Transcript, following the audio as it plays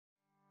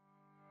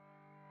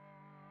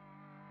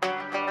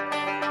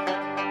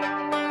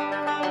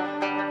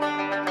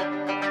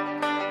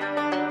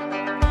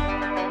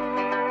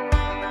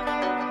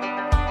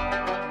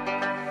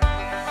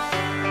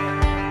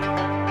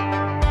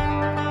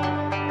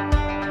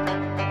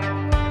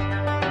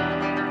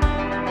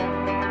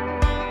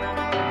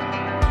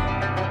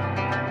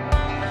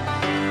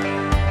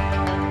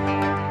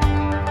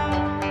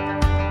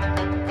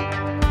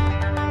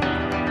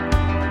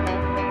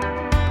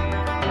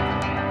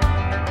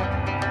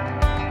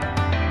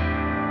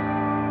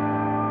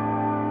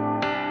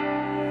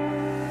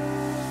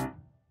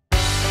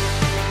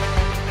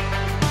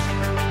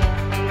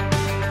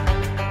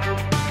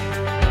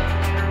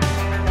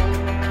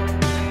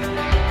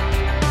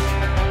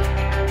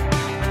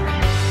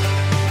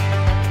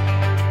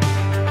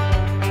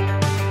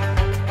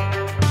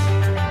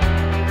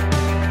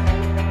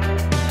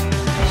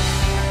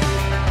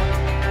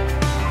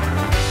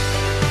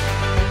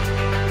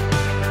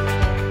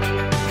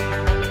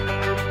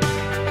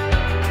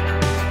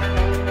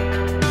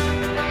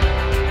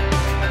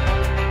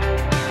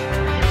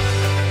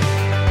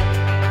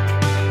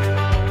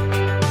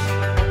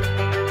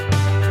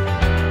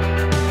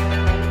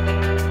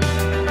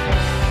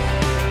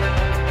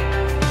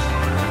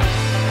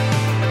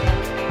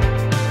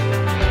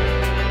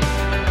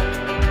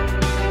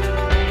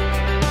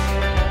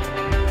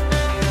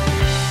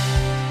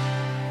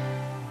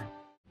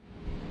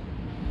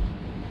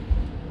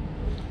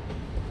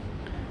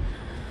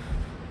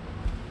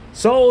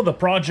So the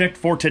project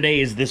for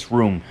today is this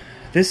room.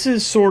 This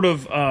is sort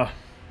of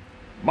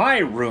my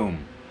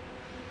room.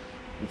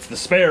 It's the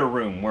spare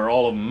room where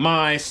all of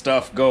my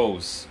stuff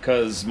goes,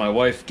 because my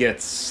wife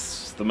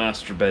gets the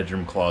master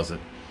bedroom closet.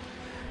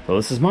 So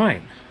this is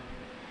mine.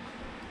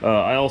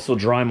 I also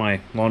dry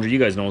my laundry. You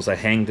guys notice I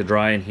hang to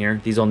dry in here.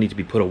 These all need to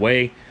be put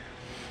away.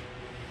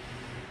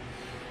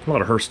 A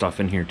lot of her stuff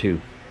in here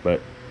too,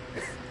 but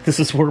this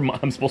is where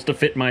I'm supposed to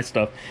fit my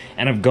stuff,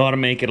 and I've got to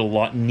make it a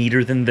lot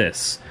neater than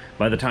this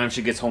by the time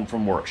she gets home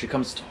from work. She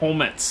comes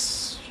home at...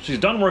 She's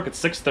done work at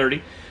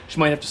 6:30. She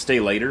might have to stay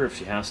later if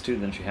she has to,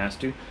 then she has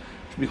to.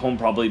 She'll be home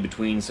probably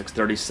between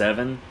 6:30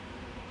 7.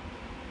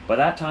 By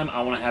that time,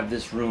 I want to have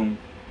this room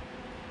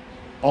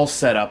all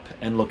set up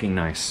and looking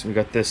nice. We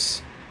got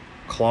this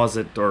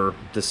closet, or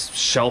this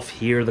shelf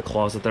here, the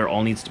closet there,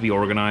 all needs to be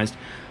organized.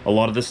 A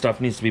lot of this stuff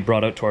needs to be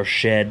brought out to our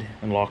shed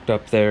and locked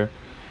up there.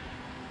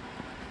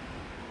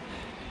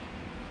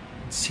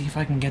 Let's see if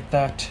I can get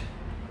that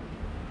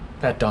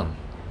done.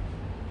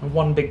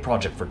 One big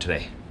project for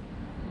today.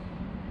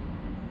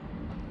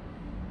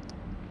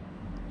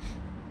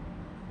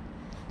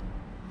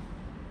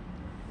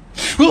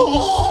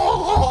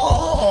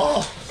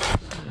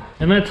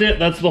 And that's it.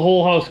 That's the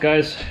whole house,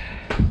 guys.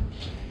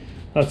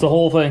 That's the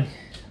whole thing.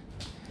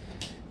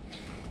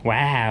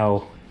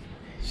 Wow.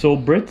 So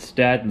Britt's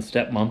dad and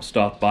stepmom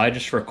stopped by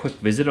just for a quick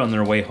visit on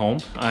their way home.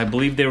 I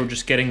believe they were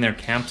just getting their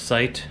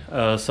campsite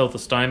south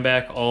of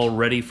Steinbach all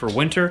ready for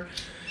winter.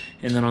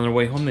 And then on their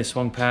way home, they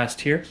swung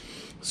past here.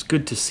 It's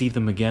good to see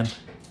them again.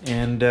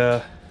 And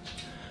I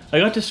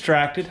got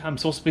distracted. I'm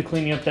supposed to be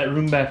cleaning up that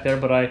room back there,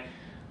 but I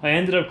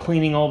ended up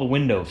cleaning all the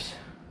windows.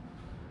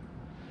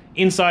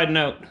 Inside and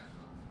out.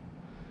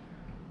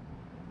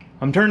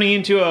 I'm turning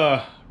into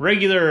a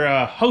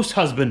regular house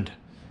husband.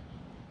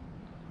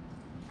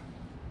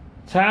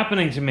 It's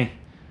happening to me.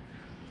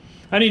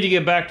 I need to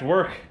get back to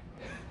work.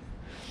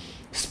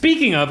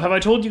 Speaking of, have I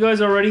told you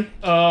guys already?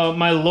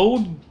 My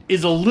load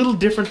is a little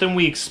different than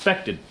we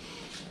expected.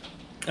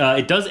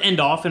 It does end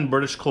off in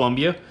British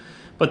Columbia,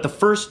 but the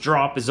first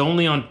drop is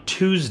only on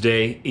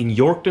Tuesday in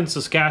Yorkton,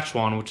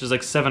 Saskatchewan, which is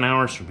like 7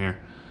 hours from here.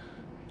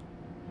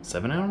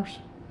 7 hours?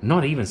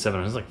 Not even 7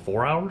 hours, it's like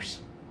 4 hours?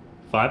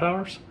 5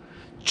 hours?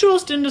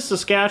 Just into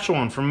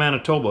Saskatchewan from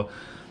Manitoba.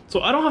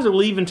 So I don't have to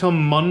leave until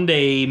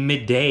Monday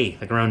midday,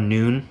 like around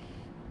noon.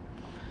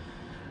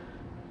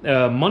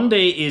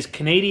 Monday is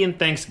Canadian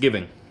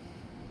Thanksgiving.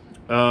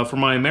 For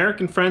my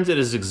American friends, it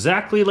is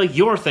exactly like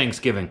your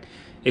Thanksgiving,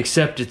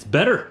 except it's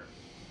better.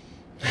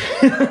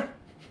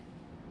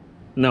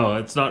 No,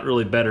 it's not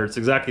really better. It's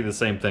exactly the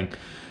same thing.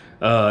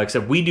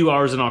 Except we do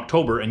ours in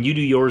October and you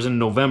do yours in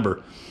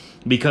November,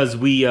 because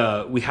we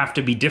have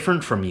to be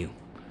different from you.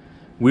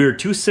 We're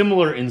too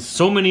similar in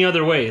so many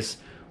other ways.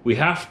 We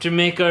have to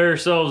make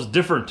ourselves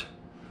different.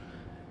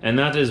 And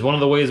that is one of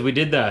the ways we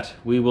did that.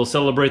 We will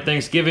celebrate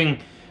Thanksgiving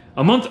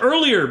a month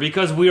earlier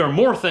because we are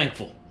more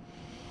thankful.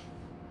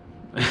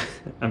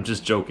 I'm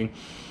just joking.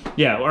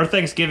 Yeah, our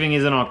Thanksgiving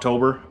is in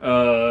October,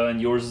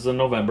 and yours is in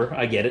November.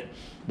 I get it.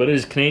 But it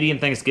is Canadian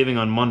Thanksgiving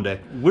on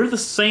Monday. We're the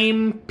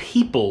same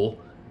people,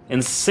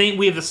 and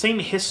we have the same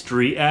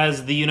history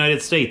as the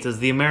United States, as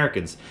the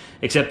Americans.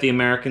 Except the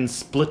Americans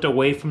split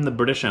away from the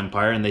British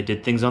Empire, and they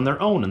did things on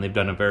their own, and they've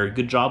done a very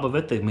good job of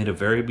it. They've made a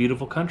very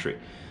beautiful country.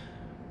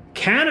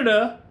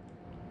 Canada,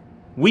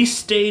 we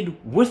stayed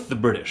with the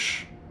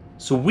British.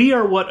 So we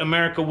are what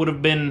America would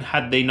have been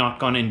had they not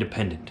gone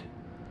independent.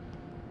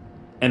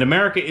 And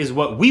America is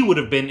what we would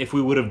have been if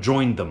we would have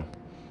joined them.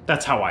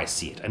 That's how I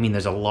see it. I mean,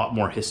 there's a lot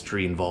more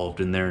history involved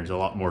in there. There's a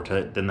lot more to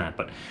it than that.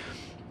 But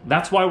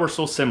that's why we're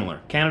so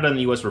similar. Canada and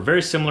the US were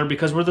very similar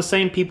because we're the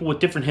same people with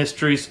different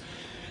histories.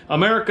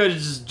 America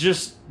is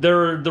just,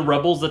 they're the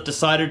rebels that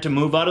decided to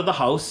move out of the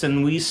house,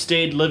 and we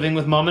stayed living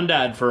with mom and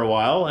dad for a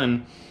while,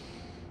 and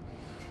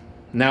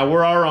now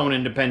we're our own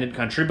independent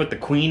country, but the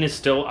Queen is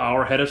still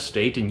our head of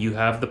state, and you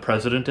have the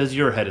president as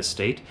your head of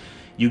state.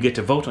 You get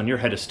to vote on your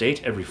head of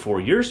state every 4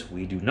 years.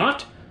 We do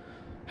not.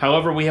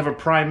 However, we have a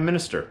prime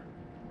minister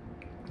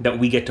that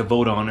we get to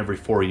vote on every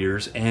 4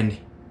 years, and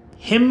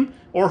him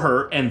or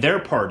her and their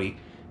party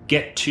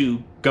get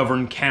to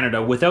govern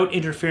Canada without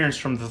interference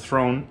from the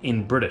throne in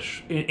the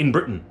British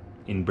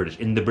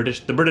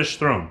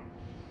throne.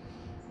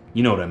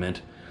 You know what I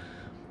meant.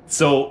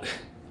 So,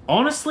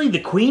 honestly,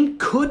 the Queen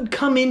could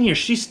come in here.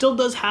 She still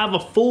does have a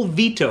full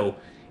veto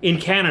in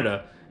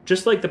Canada,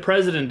 just like the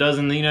president does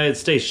in the United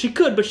States. She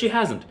could, but she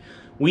hasn't.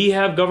 We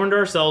have governed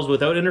ourselves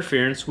without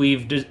interference.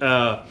 We've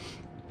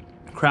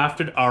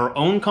crafted our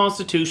own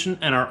constitution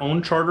and our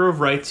own charter of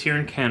rights here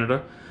in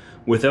Canada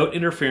without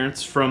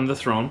interference from the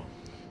throne.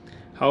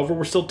 However,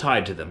 we're still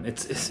tied to them.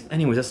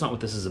 Anyways, that's not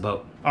what this is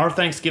about. Our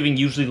Thanksgiving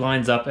usually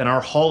lines up, and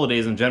our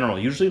holidays in general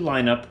usually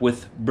line up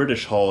with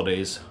British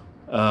holidays,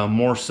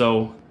 more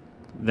so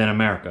than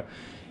America.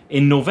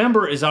 In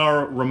November is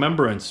our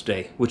Remembrance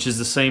Day, which is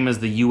the same as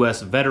the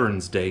US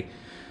Veterans Day.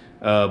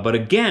 But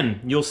again,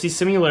 you'll see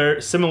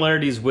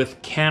similarities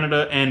with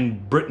Canada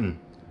and Britain.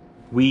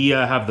 We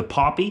have the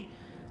poppy,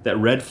 that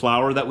red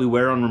flower that we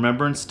wear on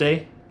Remembrance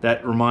Day.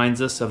 that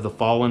reminds us of the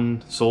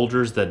fallen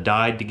soldiers that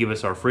died to give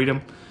us our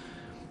freedom.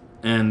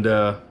 And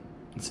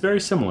it's very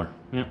similar,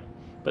 yeah.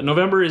 But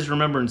November is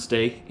Remembrance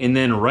Day, and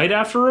then right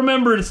after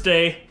Remembrance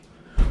Day,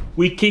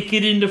 we kick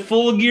it into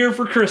full gear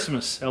for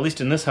Christmas. At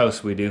least in this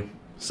house we do.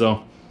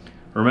 So,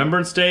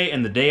 Remembrance Day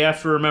and the day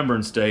after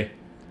Remembrance Day,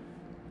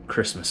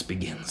 Christmas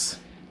begins.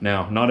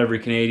 Now, not every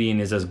Canadian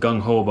is as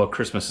gung-ho about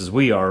Christmas as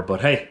we are,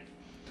 but hey,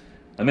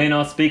 I may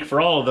not speak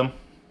for all of them,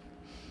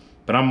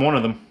 but I'm one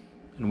of them.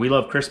 And we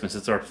love Christmas.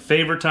 It's our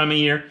favorite time of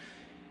year,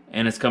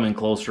 and it's coming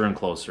closer and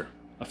closer.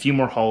 A few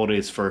more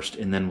holidays first,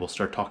 and then we'll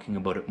start talking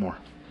about it more.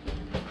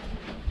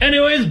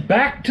 Anyways,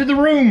 back to the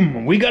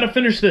room. We gotta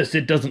finish this.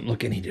 It doesn't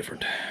look any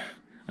different.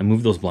 I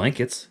moved those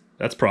blankets.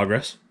 That's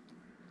progress.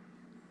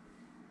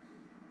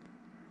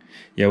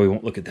 Yeah, we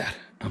won't look at that.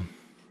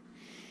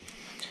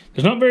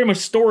 There's not very much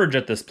storage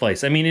at this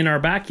place. I mean, in our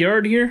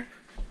backyard here,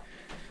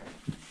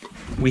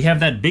 we have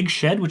that big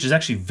shed, which is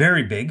actually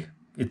very big.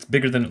 It's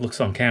bigger than it looks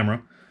on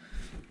camera.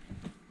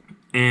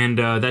 And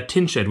that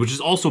tin shed, which is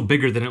also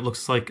bigger than it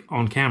looks like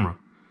on camera.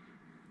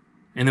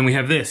 And then we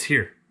have this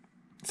here.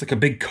 It's like a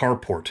big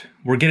carport.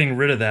 We're getting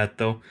rid of that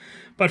though.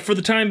 But for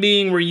the time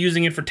being, we're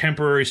using it for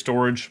temporary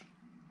storage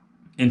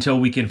until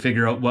we can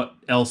figure out what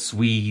else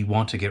we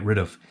want to get rid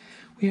of.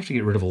 We have to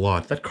get rid of a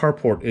lot. That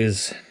carport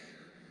it's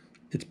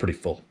pretty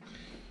full.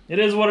 It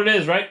is what it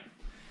is, right?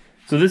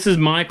 So this is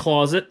my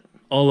closet.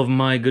 All of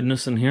my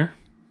goodness in here.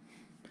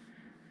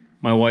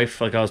 My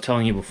wife, like I was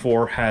telling you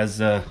before, has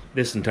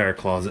this entire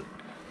closet.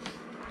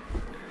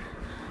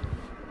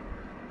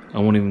 I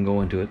won't even go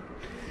into it.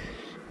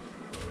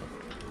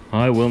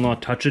 I will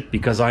not touch it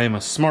because I am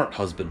a smart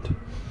husband.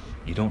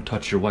 You don't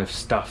touch your wife's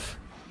stuff.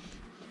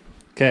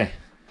 Okay.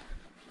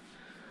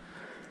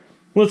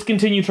 Let's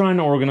continue trying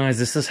to organize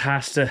this. This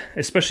has to,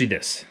 especially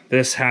this.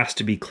 This has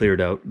to be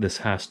cleared out. This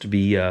has to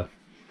be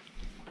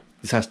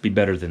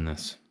better than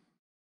this.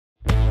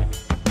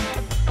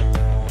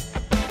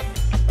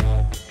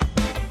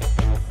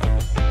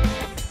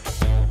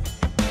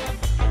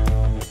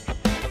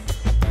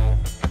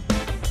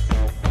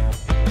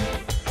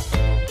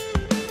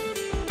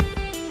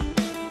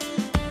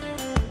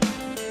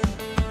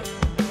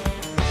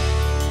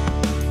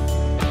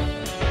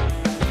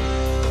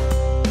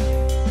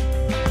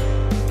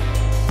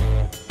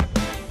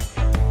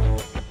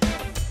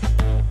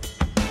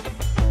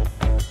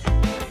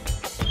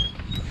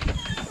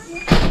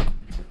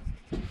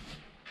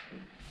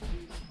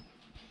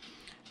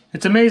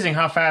 It's amazing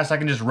how fast I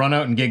can just run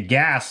out and get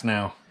gas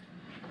now.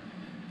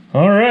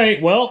 All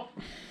right, well,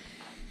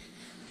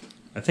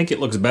 I think it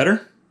looks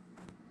better.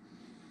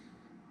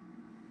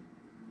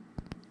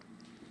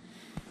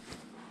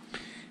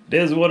 It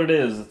is what it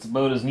is. It's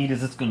about as neat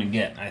as it's gonna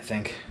get, I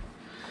think.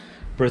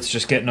 Britt's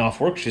just getting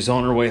off work. She's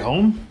on her way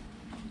home.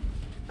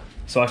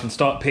 So I can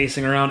stop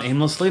pacing around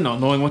aimlessly, not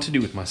knowing what to do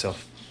with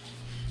myself.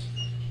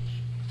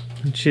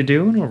 What you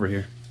doing over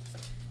here?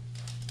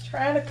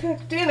 Trying to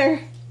cook dinner.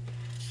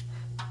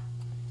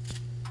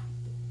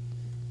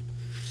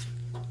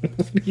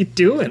 What are you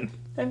doing?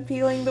 I'm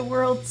peeling the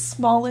world's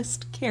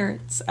smallest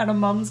carrots out of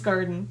Mom's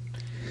garden.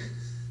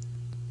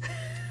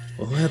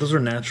 Oh yeah, those are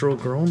natural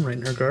grown right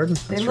in her garden.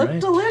 That's They look right.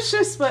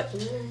 delicious, but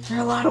they're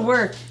a lot of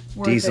work.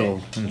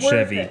 Diesel and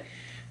Chevy,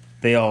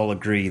 they all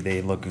agree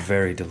they look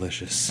very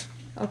delicious.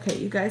 Okay,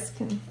 you guys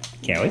can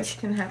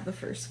have the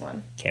first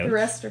one. Can't The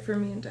rest are for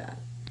me and Dad.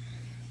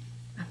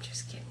 I'm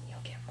just kidding, you'll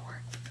get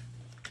more.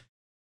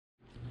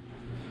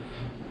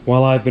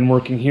 While I've been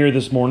working here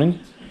this morning,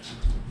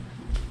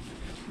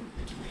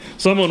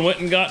 someone went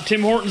and got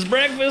Tim Hortons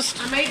breakfast.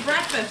 I made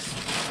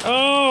breakfast.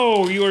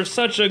 Oh, you are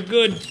such a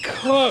good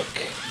cook.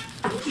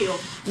 Thank you.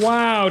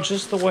 Wow,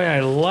 just the way I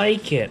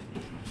like it.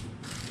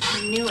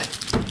 I knew it.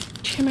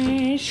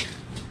 Timmy's.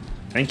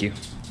 Thank you.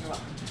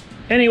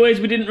 Anyways,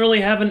 we didn't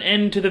really have an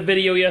end to the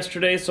video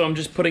yesterday, so I'm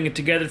just putting it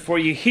together for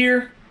you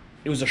here.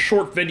 It was a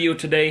short video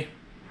today.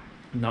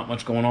 Not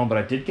much going on, but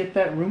I did get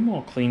that room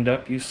all cleaned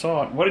up. You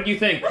saw it. What did you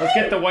think? Let's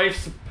get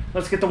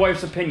the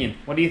wife's opinion.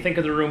 What do you think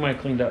of the room I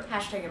cleaned up?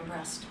 Hashtag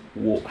impressed.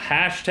 Whoa,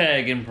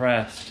 hashtag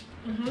impressed.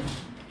 Mm-hmm.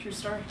 True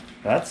story.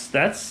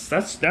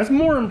 That's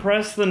more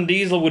impressed than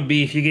Diesel would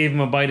be if you gave him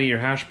a bite of your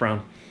hash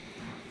brown.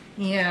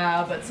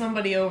 Yeah, but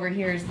somebody over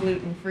here is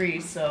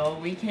gluten-free, so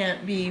we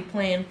can't be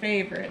playing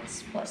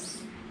favorites.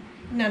 Plus,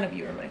 none of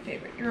you are my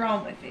favorite. You're all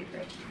my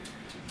favorite.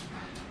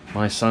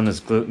 My son is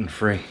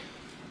gluten-free.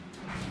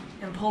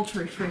 And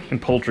poultry-free.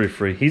 And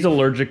poultry-free. He's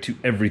allergic to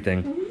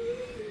everything.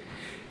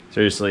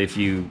 Seriously, if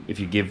you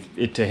give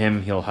it to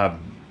him, he'll have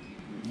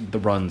the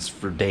runs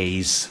for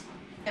days.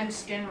 And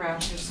skin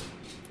rashes.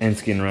 And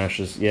skin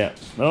rashes, yeah.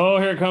 Oh,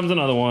 here comes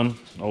another one.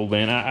 Old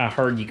man, I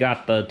heard you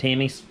got the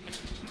Timmy's.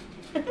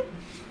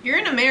 You're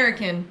an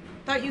American.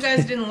 Thought you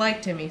guys didn't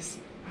like Timmy's.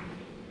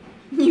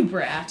 You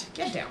brat.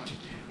 Get down.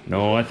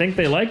 No, I think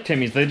they like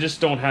Timmy's. They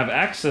just don't have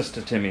access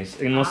to Timmy's.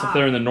 Unless if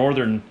they're in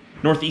the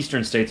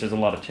northeastern states, there's a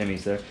lot of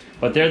Timmy's there.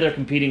 But they're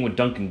competing with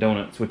Dunkin'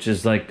 Donuts, which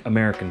is like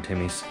American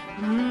Timmy's.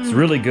 It's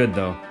really good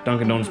though.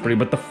 Dunkin' Donuts is pretty,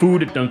 but the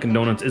food at Dunkin'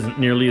 Donuts isn't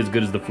nearly as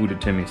good as the food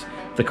at Timmy's.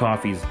 The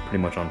coffee's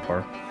pretty much on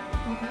par.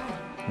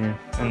 Yeah,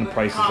 and the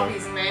prices are.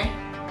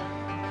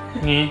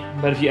 Yeah,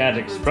 but if you add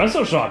an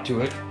espresso shot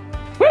to it,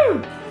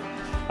 woo!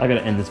 I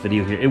gotta end this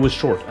video here. It was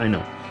short, I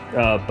know.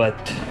 But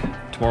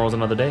tomorrow's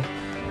another day.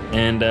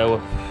 And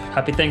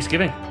happy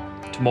Thanksgiving.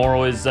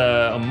 Tomorrow is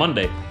a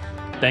Monday.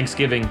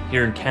 Thanksgiving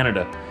here in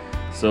Canada.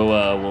 So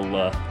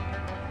we'll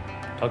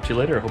talk to you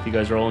later. I hope you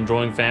guys are all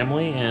enjoying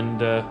family and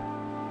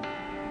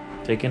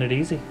taking it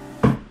easy.